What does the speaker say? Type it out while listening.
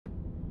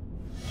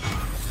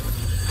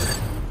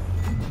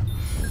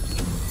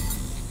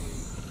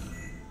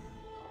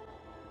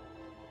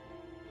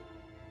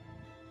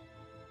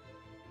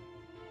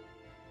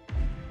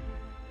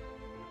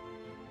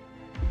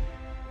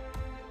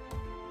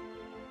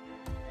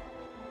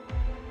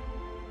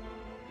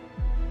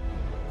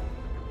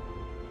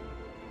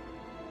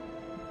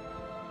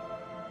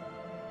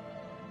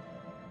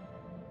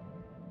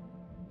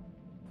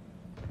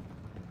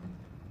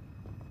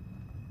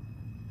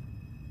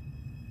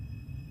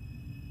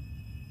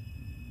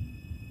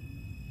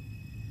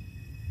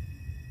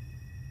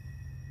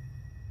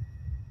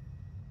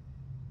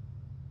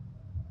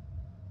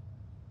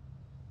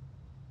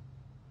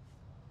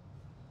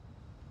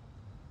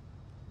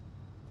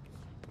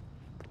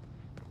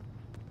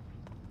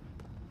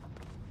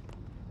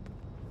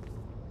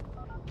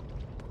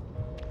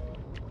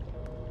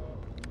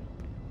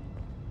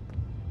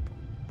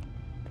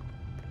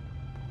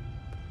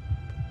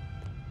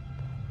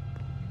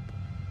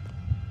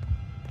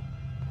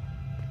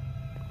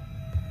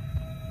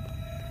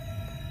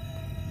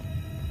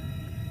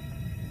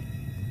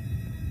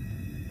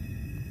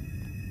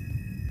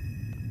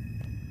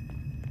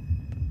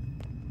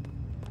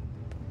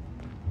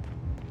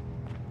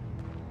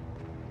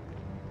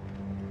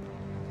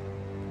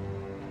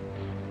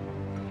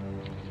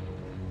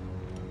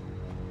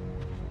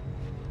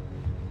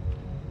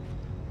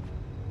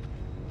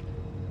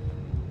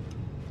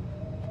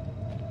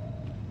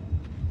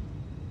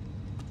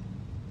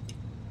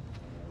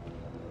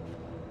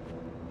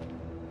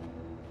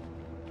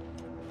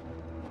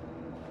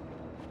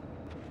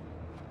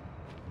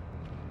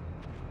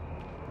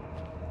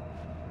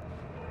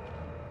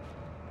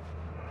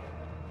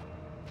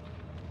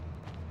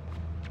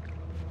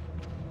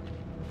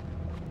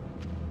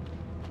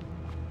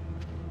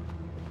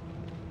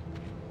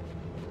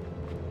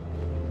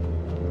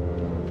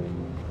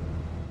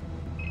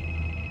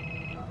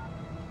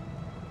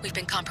We've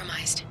been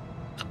compromised.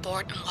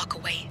 Abort and walk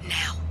away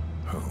now.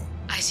 Who?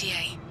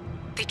 ICA.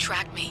 They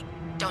tracked me.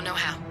 Don't know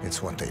how. It's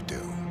what they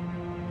do.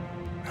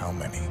 How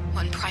many?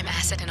 One prime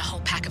asset and a whole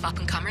pack of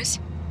up-and-comers.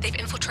 They've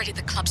infiltrated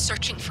the club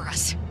searching for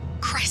us.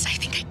 Christ, I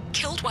think I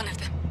killed one of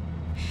them.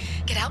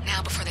 Get out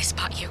now before they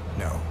spot you.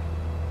 No.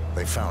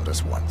 They found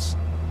us once.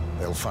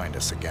 They'll find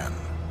us again.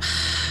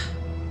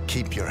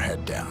 Keep your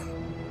head down.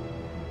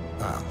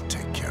 I'll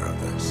take care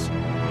of this.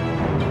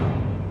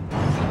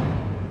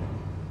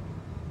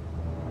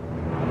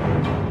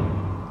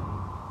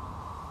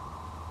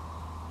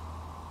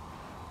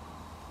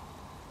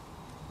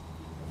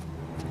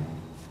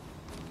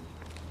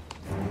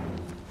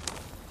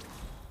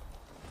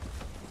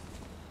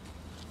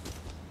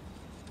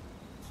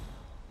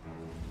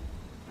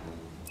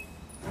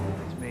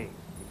 It's me.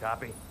 You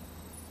copy?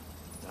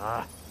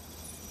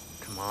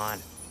 Come on.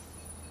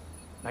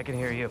 I can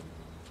hear you.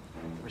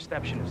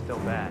 Reception is still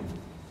bad.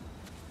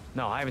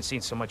 No, I haven't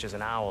seen so much as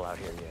an owl out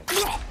here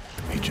yet.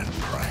 Agent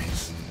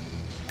Price.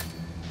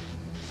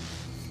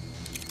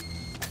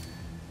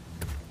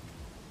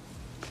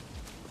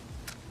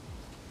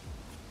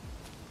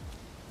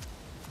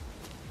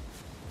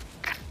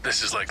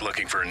 This is like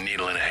looking for a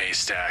needle in a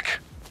haystack.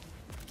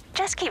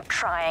 Just keep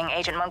trying,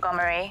 Agent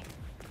Montgomery.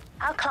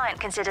 Our client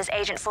considers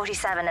Agent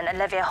 47 and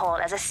Olivia Hall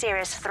as a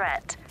serious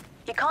threat.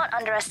 You can't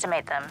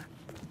underestimate them.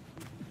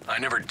 I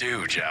never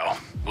do, Joe.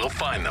 We'll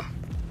find them.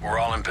 We're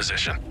all in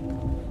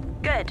position.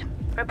 Good.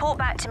 Report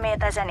back to me if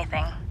there's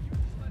anything.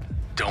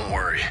 Don't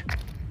worry.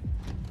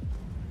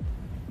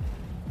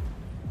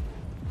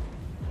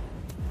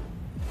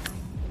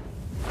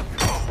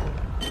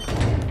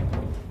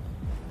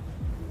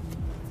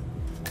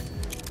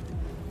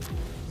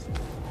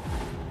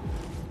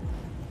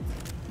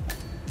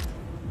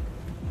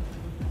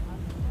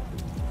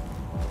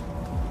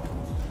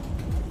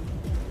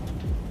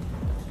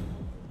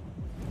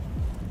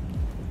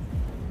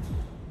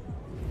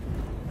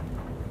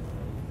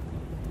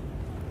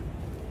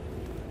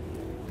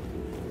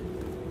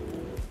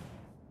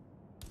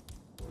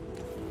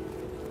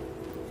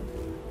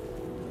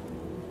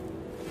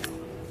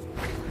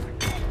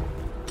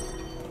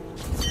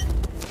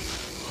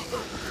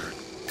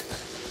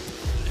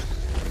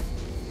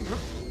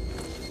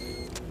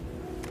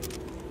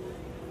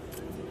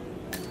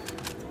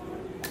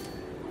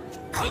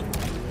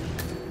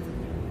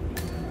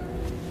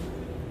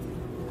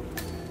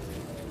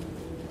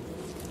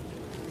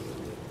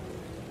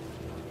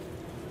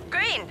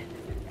 Green!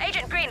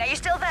 Agent Green, are you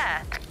still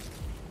there?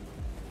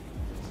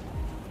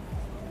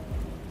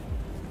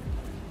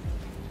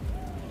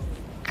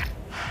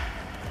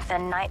 The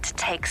knight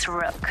takes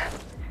rook.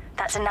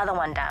 That's another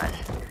one down.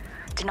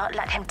 Do not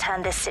let him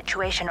turn this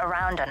situation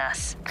around on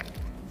us.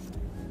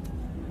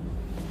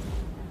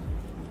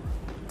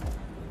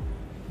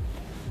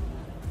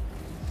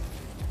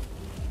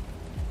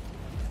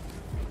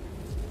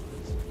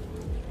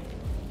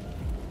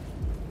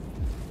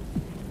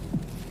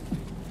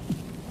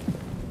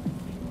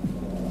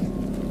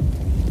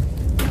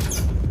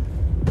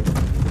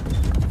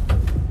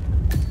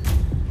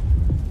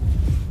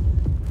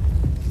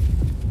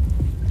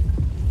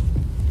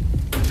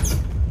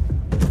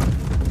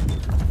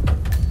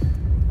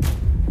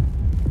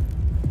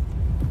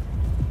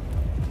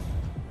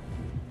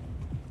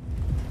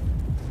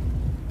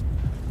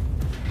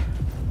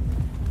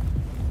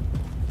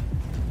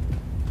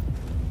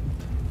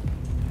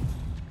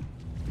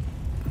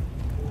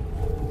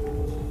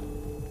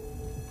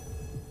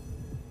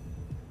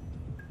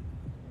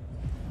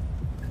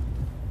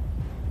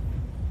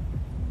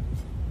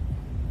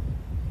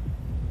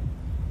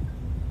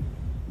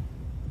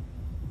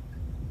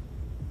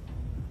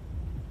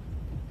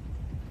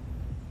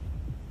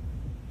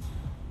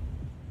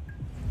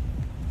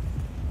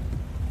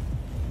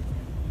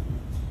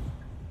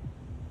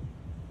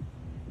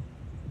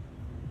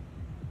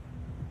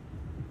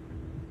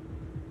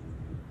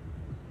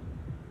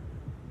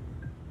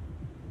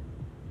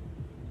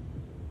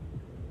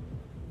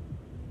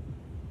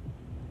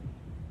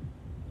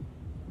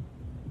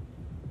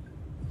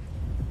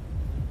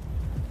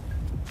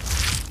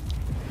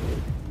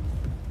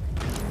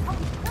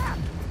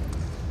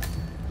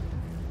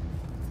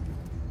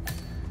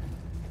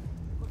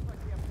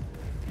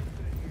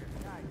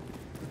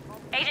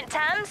 Agent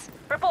Tams,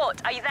 report.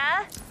 Are you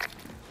there?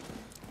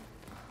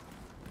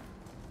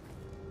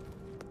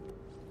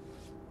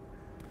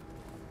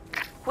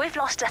 We've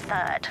lost a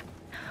third.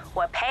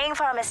 We're paying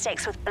for our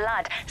mistakes with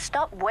blood.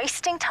 Stop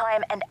wasting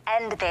time and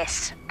end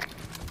this.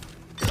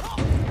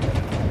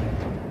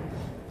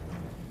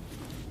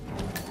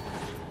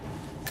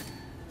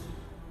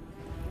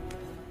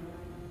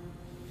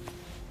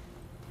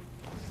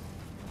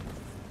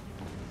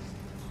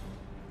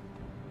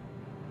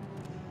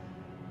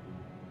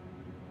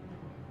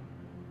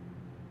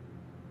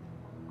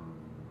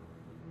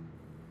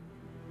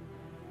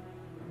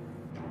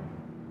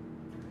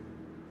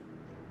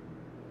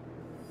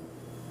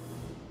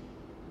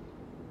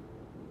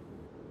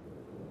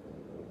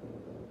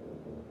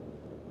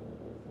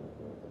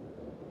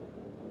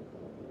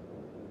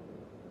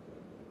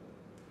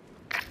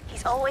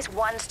 He's always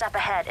one step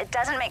ahead. It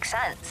doesn't make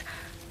sense.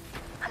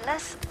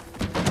 Unless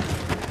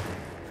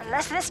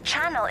this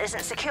channel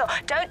isn't secure.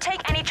 Don't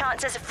take any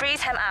chances.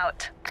 Freeze him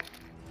out.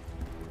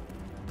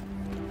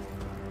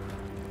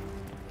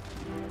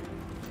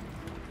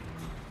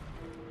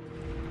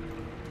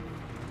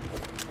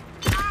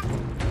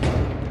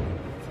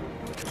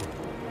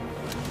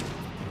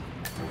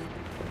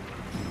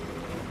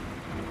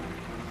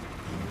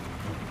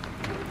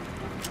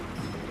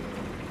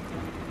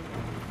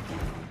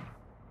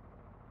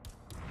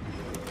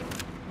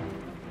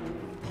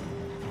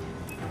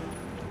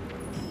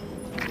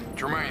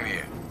 Tremaine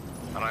here.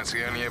 I don't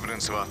see any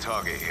evidence of our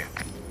target here.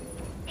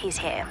 He's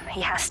here. He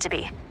has to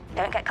be.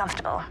 Don't get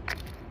comfortable.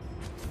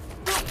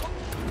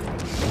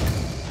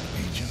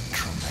 Agent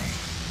Tremaine.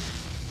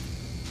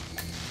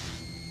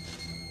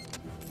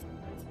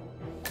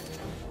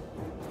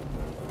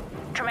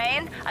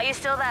 Tremaine, are you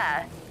still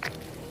there?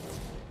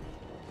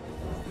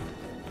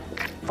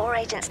 4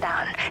 agents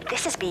down.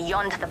 This is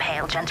beyond the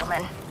pale,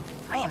 gentlemen.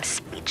 I am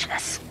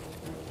speechless.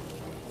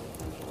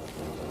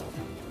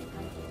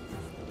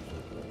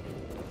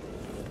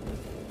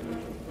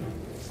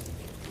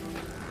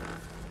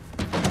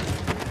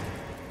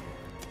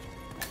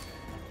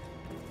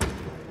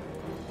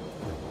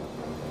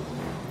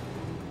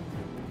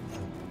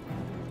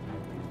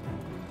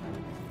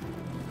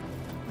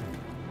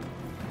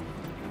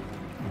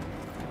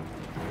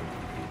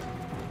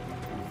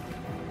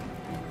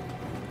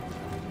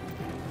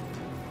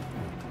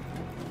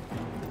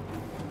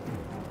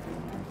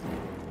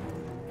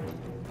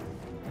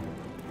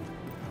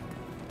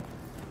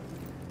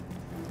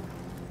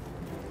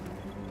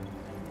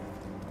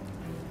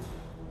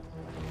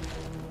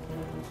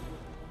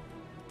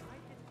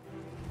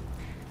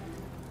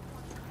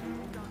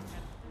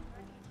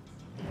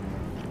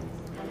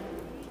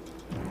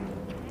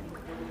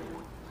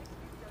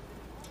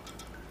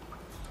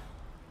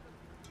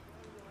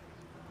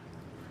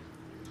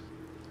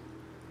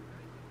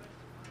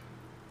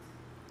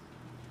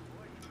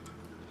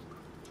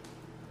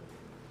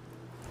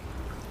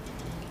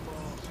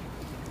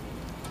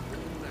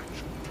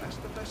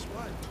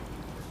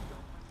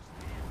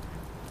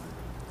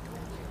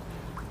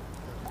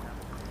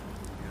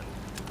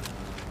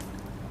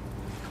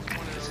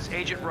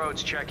 Agent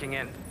Rhodes checking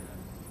in.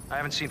 I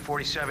haven't seen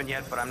 47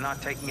 yet, but I'm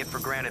not taking it for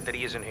granted that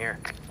he isn't here.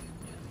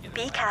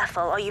 Be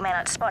careful, or you may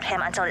not spot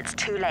him until it's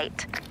too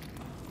late.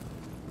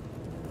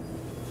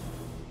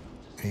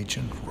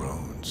 Agent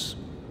Rhodes.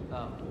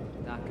 Oh,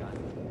 that guy.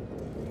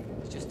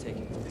 He's just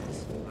taking the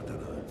piss. I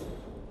don't know.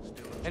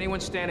 Anyone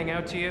standing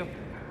out to you?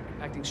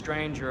 Acting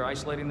strange or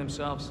isolating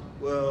themselves?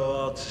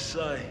 Well, hard to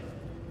say.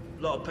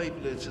 A lot of people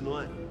here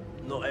tonight.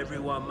 Not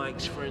everyone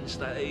makes friends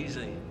that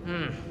easy.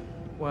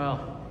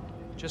 Well,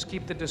 just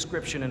keep the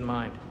description in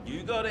mind.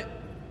 You got it.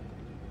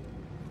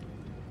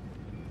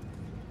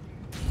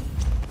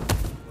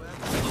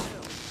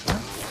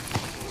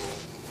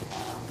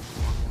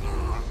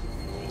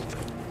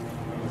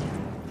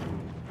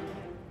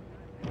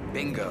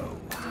 Bingo.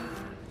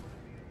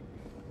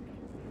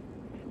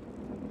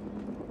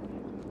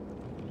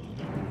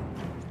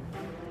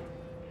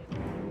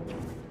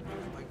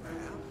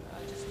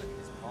 Just look at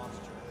his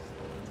posture.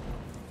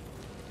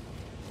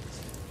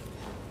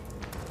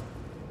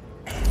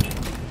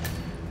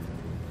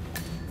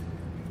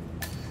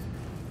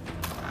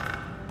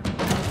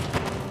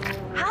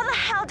 How the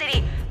hell did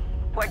he...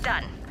 We're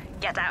done.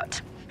 Get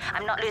out.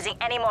 I'm not losing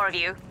any more of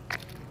you.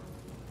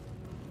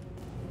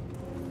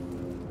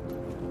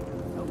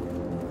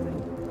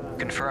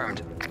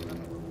 Confirmed.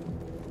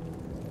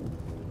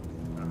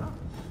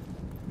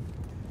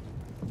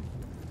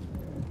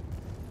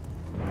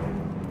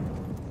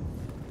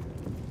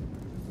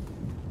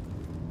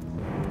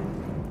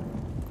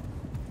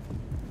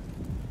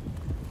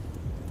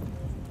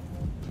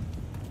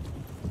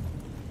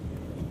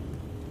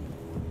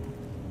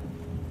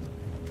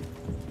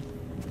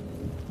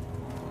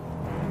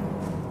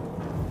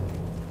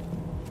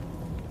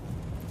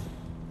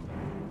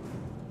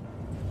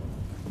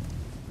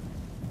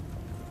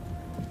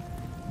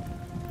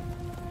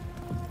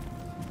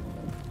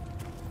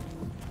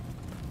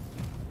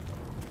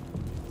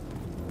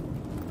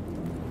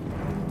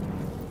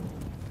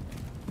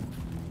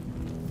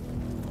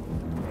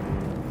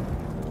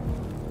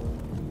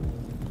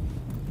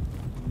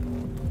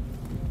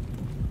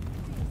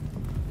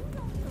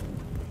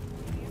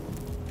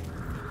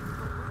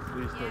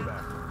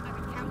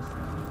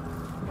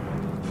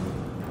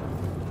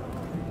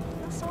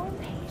 You're so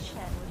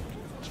impatient. Would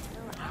you just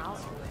chill out?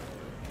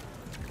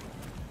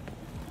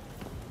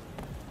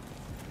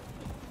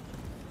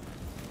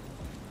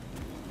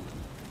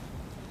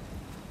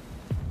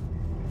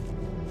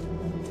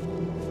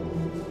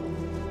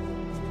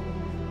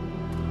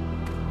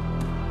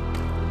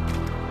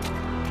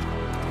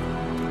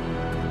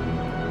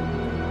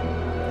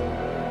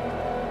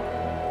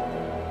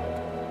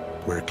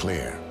 We're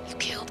clear. You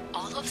killed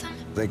all of them?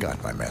 They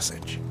got my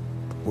message.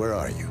 Where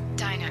are you?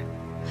 Diner.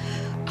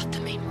 Up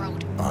the main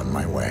road. On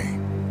my way.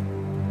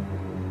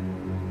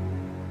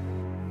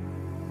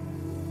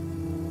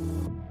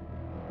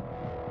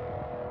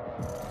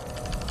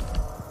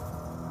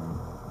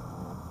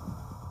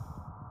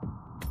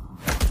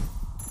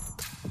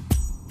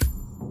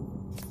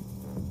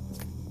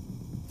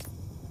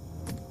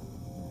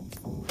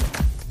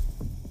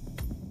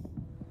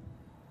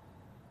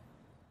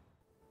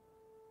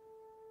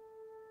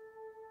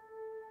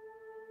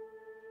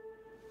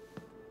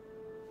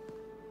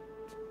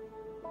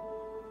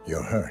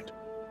 You're hurt.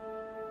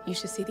 You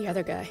should see the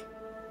other guy.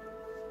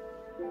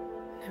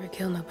 Never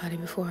killed nobody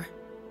before.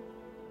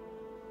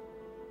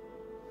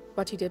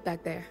 What you did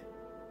back there.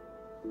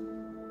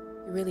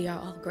 You really are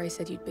all Gray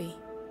said you'd be.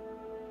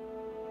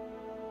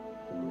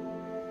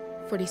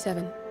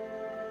 47.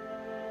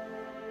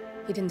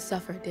 He didn't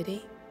suffer, did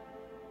he?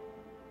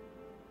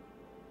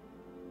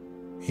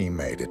 He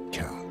made it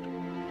count.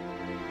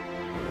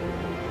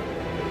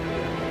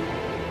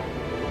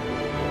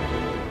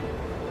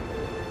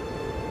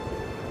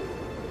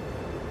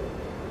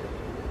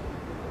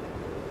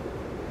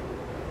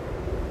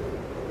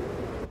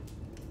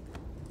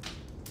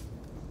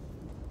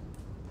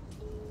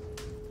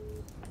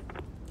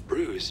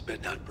 Bruised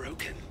but not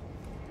broken.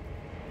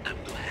 I'm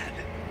glad.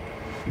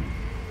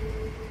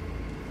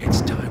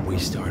 It's time we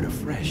start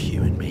afresh,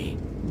 you and me.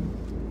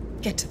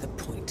 Get to the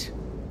point.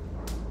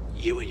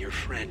 You and your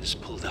friends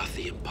pulled off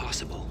the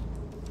impossible.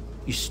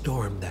 You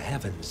stormed the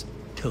heavens,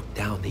 took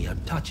down the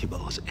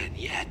untouchables, And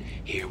yet,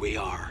 here we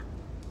are.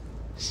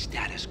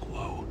 Status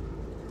quo.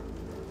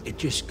 it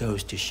just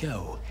goes to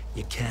show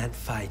you can't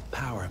fight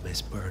power,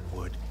 Miss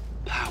Burnwood.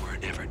 Power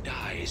never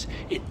dies,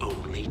 it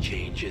only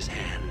changes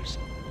hands.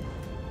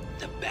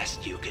 The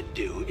best you can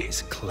do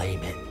is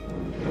Claim it.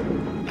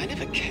 I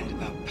never cared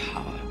about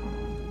power.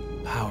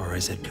 Power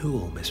is a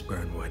tool, Miss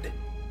Burnwood.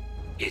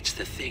 It's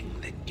the thing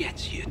that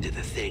gets you to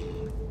the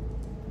thing.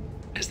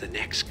 As the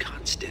next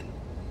constant,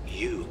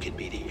 you can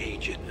be the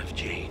agent of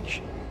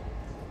change.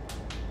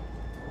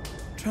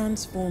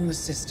 Transform the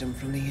system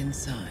from the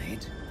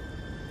inside,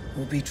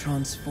 or be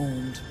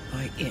transformed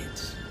by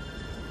it.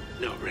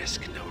 No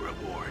risk, no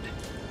reward.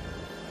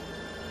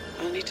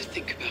 I'll need to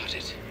think about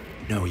it.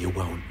 No, you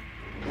won't.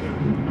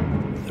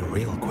 The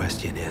real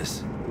question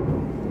is,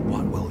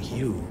 what will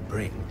you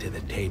bring to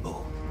the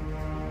table?